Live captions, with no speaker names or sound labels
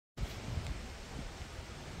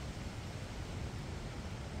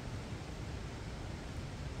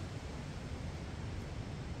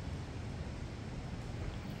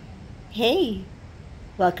Hey,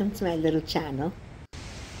 welcome to my little channel.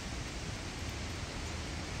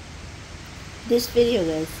 This video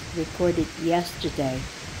was recorded yesterday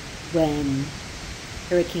when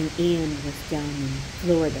Hurricane Ian was down in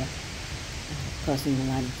Florida, causing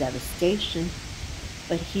a lot of devastation.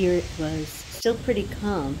 But here it was still pretty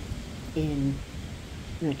calm in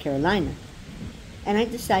North Carolina. And I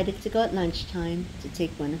decided to go at lunchtime to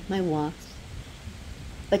take one of my walks,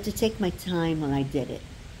 but to take my time while I did it.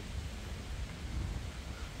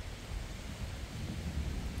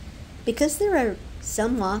 Because there are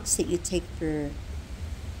some walks that you take for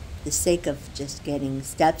the sake of just getting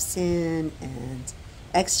steps in and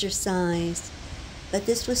exercise, but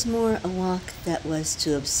this was more a walk that was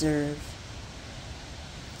to observe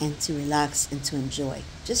and to relax and to enjoy,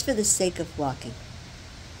 just for the sake of walking.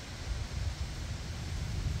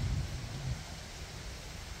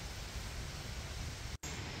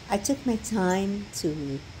 I took my time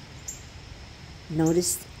to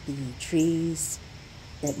notice the trees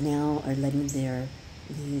that now are letting their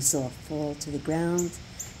leaves all fall to the ground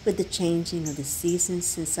with the changing of the seasons,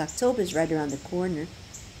 since October is right around the corner.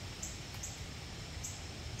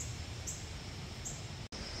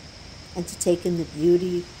 And to take in the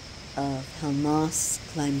beauty of how moss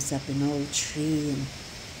climbs up an old tree and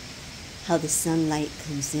how the sunlight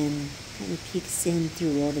comes in, kind of peeks in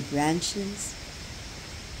through all the branches.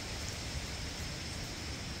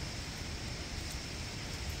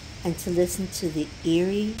 And to listen to the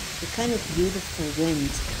eerie, the kind of beautiful wind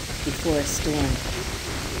before a storm.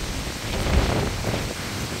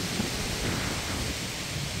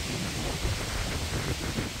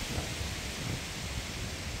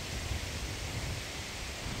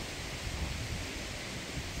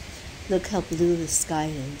 Look how blue the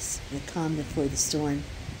sky is, the calm before the storm.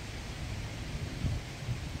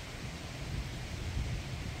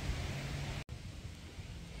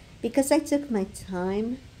 Because I took my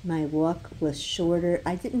time, my walk was shorter.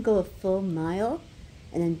 I didn't go a full mile,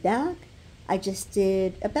 and then back, I just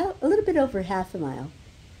did about a little bit over half a mile.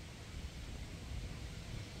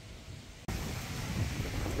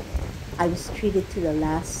 I was treated to the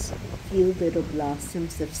last few little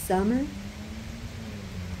blossoms of summer.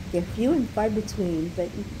 They're few and far between, but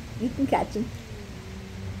you can catch them.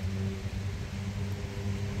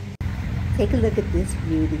 Take a look at this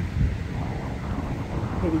beauty.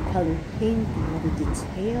 Pretty color pink and all the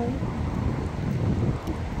detail.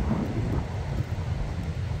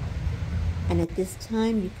 And at this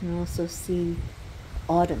time, you can also see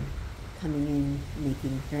autumn coming in,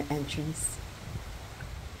 making her entrance.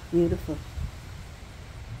 Beautiful.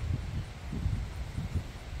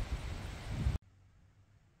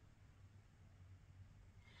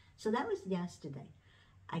 So that was yesterday.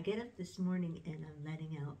 I get up this morning and I'm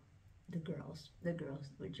letting out the girls,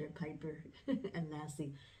 which are Piper and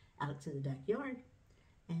Lassie, out to the backyard.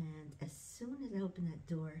 And as soon as I open that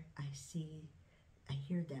door, I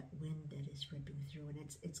hear that wind that is ripping through, and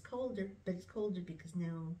it's colder, but it's colder because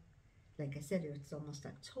now, like I said, it's almost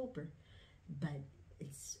October, but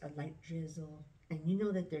it's a light drizzle, and you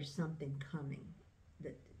know that there's something coming.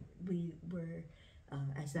 That we were,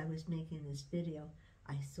 as I was making this video,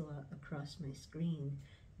 I saw across my screen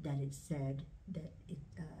that it said that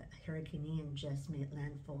Hurricane Ian just made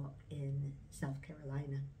landfall in South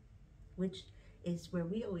Carolina, which is where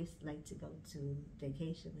we always like to go to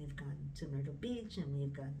vacation. We've gone to Myrtle Beach and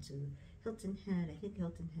we've gone to Hilton Head. I think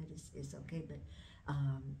Hilton Head is okay, but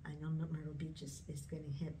I know Myrtle Beach is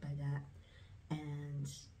getting hit by that. And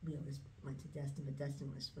we always went to Destin, but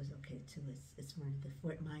Destin was okay too. It's more in the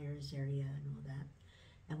Fort Myers area and all that.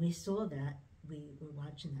 And we saw that, we were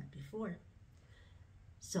watching that before.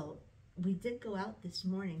 So we did go out this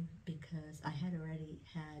morning because I had already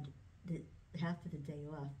had the half of the day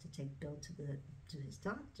off to take Bill to his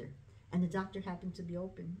doctor, and the doctor happened to be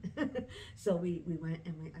open. So we went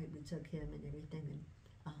and we took him and everything,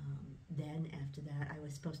 and then after that I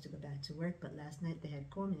was supposed to go back to work, but last night they had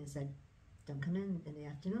called me and said, don't come in the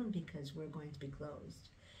afternoon because we're going to be closed.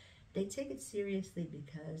 They take it seriously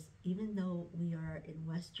because even though we are in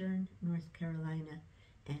western North Carolina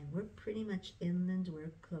and we're pretty much inland,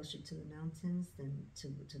 we're closer to the mountains than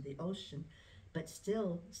to the ocean, but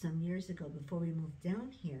still, some years ago, before we moved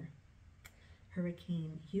down here,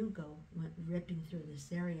 Hurricane Hugo went ripping through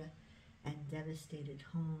this area and devastated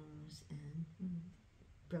homes and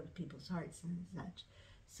broke people's hearts and such.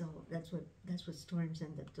 So that's what storms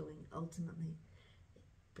end up doing ultimately. It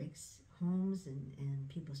breaks homes and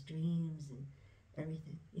people's dreams and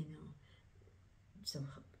everything, you know. So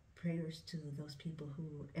prayers to those people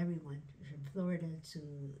who, everyone from Florida to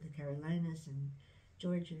the Carolinas and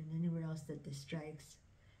Georgia and anywhere else that this strikes.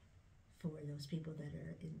 for those people that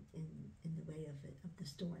are in the way of it, of the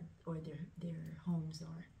storm, or their homes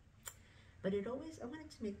are. But it always, I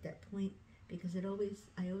wanted to make that point because I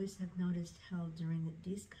always have noticed how during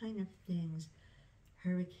these kind of things,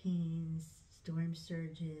 hurricanes, storm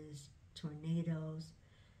surges, tornadoes,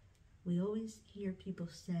 we always hear people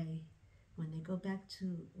say when they go back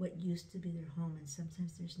to what used to be their home, and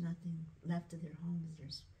sometimes there's nothing left of their homes,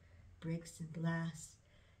 there's bricks and glass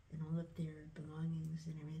and all of their belongings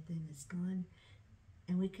and everything is gone.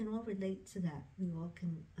 And we can all relate to that. We all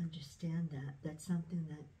can understand that. That's something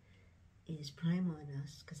that is primal in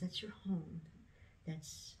us, because that's your home.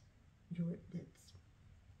 That's the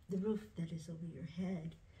roof that is over your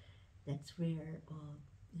head. That's where all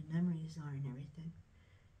your memories are and everything.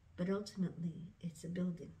 But ultimately, it's a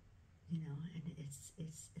building, you know, and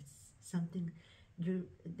it's something.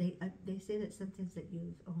 They say that sometimes that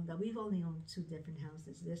you've owned. We've only owned 2 different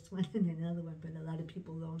houses, this one and another one, but a lot of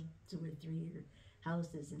people own 2 or 3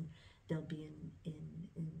 houses, and they'll be in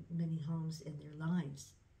many homes in their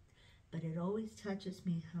lives. But it always touches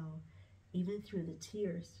me how, even through the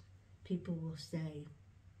tears, people will say,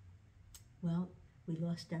 well, we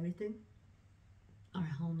lost everything. Our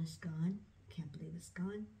home is gone. Can't believe it's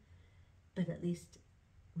gone. But at least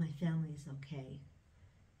my family is okay.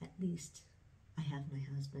 At least I have my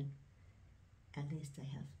husband. At least I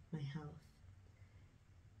have my health.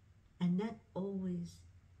 And that always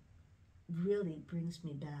really brings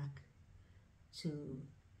me back to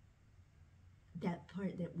that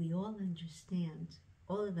part that we all understand.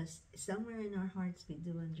 All of us, somewhere in our hearts, we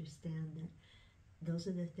do understand that those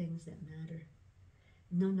are the things that matter.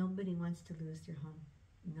 No, nobody wants to lose their home.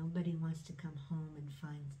 Nobody wants to come home and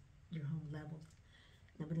find your home leveled.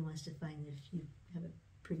 Nobody wants to find, if you have a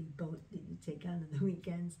pretty boat that you take out on the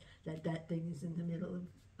weekends, that thing is in the middle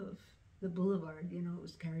of the boulevard. You know, it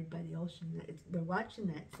was carried by the ocean. We're watching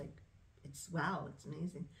that. It's like, wow, it's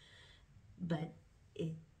amazing. But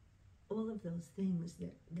all of those things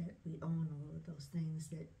that we own, all of those things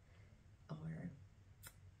that are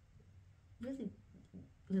really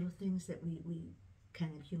little things that we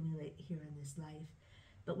kind of accumulate here in this life,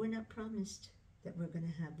 but we're not promised that we're going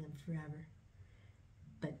to have them forever.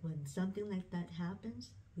 But when something like that happens,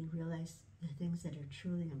 we realize the things that are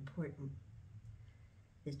truly important.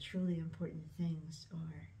 The truly important things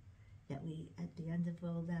are that we, at the end of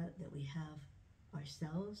all that we have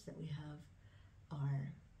ourselves, that we have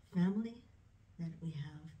our family, that we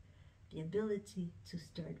have the ability to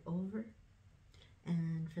start over.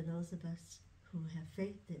 And for those of us who have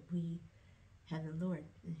faith, that we have the Lord,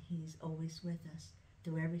 and He's always with us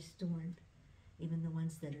through every storm, even the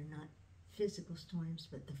ones that are not physical storms,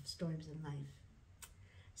 but the storms in life.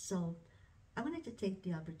 So I wanted to take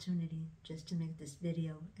the opportunity just to make this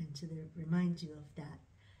video and to remind you of that,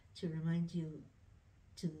 to remind you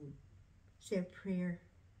to say a prayer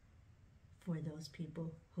for those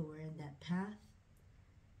people who are in that path.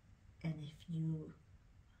 And if you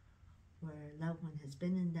or a loved one has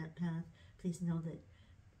been in that path, please know that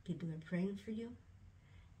people are praying for you.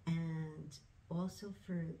 And also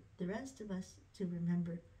for the rest of us to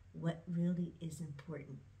remember what really is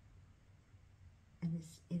important. And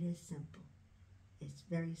it is simple. It's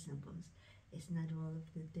very simple. It's not all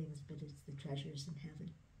of the things, but it's the treasures in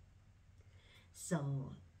heaven.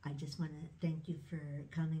 So I just want to thank you for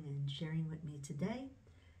coming and sharing with me today.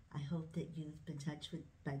 I hope that you've been touched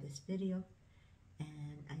by this video,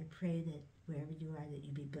 and I pray that wherever you are, that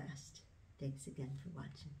you be blessed. Thanks again for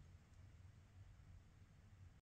watching.